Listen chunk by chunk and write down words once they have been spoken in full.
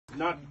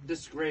not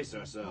disgrace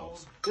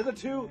ourselves.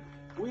 Hitherto,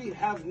 we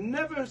have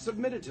never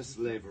submitted to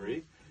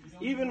slavery,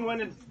 even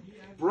when it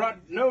brought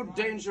no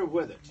danger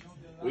with it.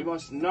 We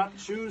must not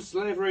choose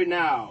slavery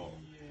now,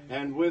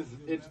 and with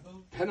its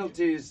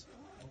penalties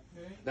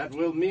that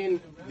will mean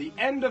the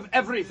end of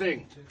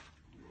everything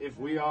if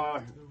we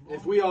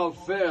all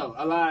fail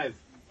alive.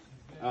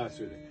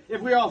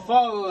 If we all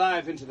fall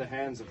alive into the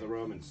hands of the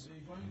Romans.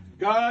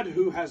 God,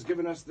 who has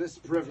given us this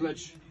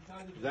privilege,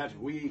 that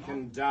we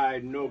can die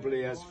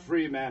nobly as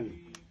free men.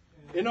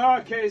 In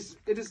our case,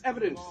 it is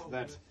evident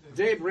that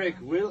daybreak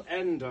will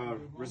end our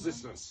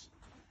resistance,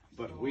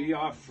 but we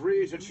are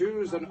free to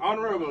choose an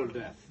honorable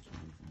death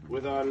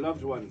with our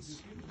loved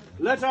ones.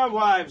 Let our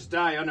wives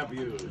die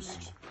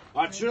unabused,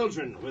 our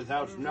children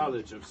without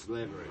knowledge of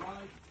slavery.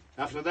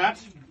 After that,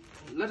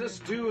 let us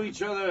do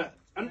each other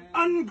an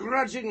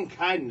ungrudging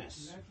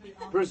kindness,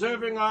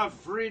 preserving our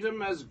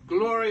freedom as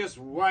glorious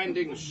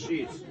winding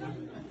sheet.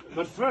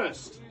 But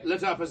first,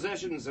 let our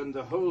possessions and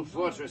the whole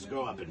fortress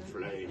go up in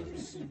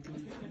flames.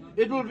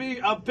 It will be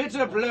a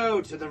bitter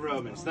blow to the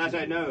Romans, that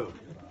I know,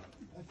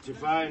 to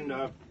find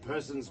our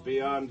persons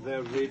beyond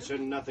their reach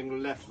and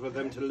nothing left for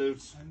them to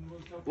loot.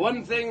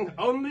 One thing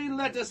only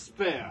let us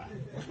spare,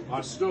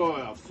 our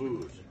store of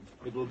food.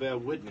 It will bear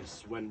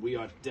witness when we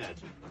are dead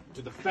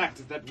to the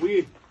fact that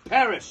we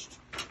perished,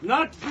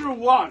 not through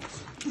want,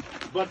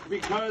 but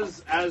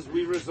because, as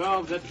we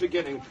resolved at the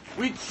beginning,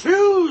 we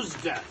choose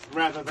death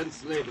rather than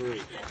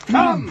slavery.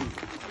 Come!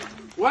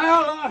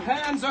 While our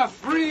hands are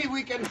free,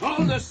 we can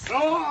hold a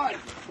sword.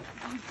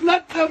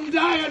 Let them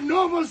die in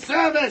noble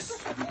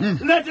service.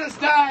 Let us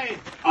die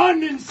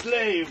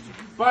unenslaved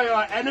by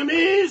our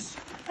enemies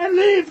and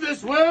leave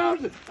this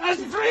world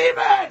as free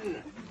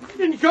men,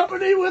 in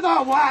company with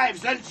our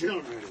wives and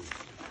children.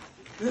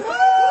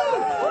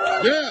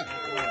 Yeah.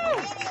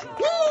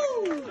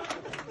 Woo!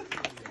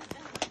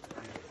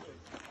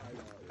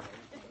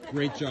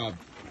 Great job.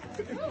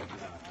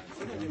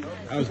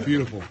 That was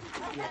beautiful.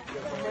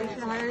 I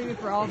should hire you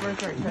for all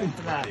birthright trips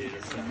for that.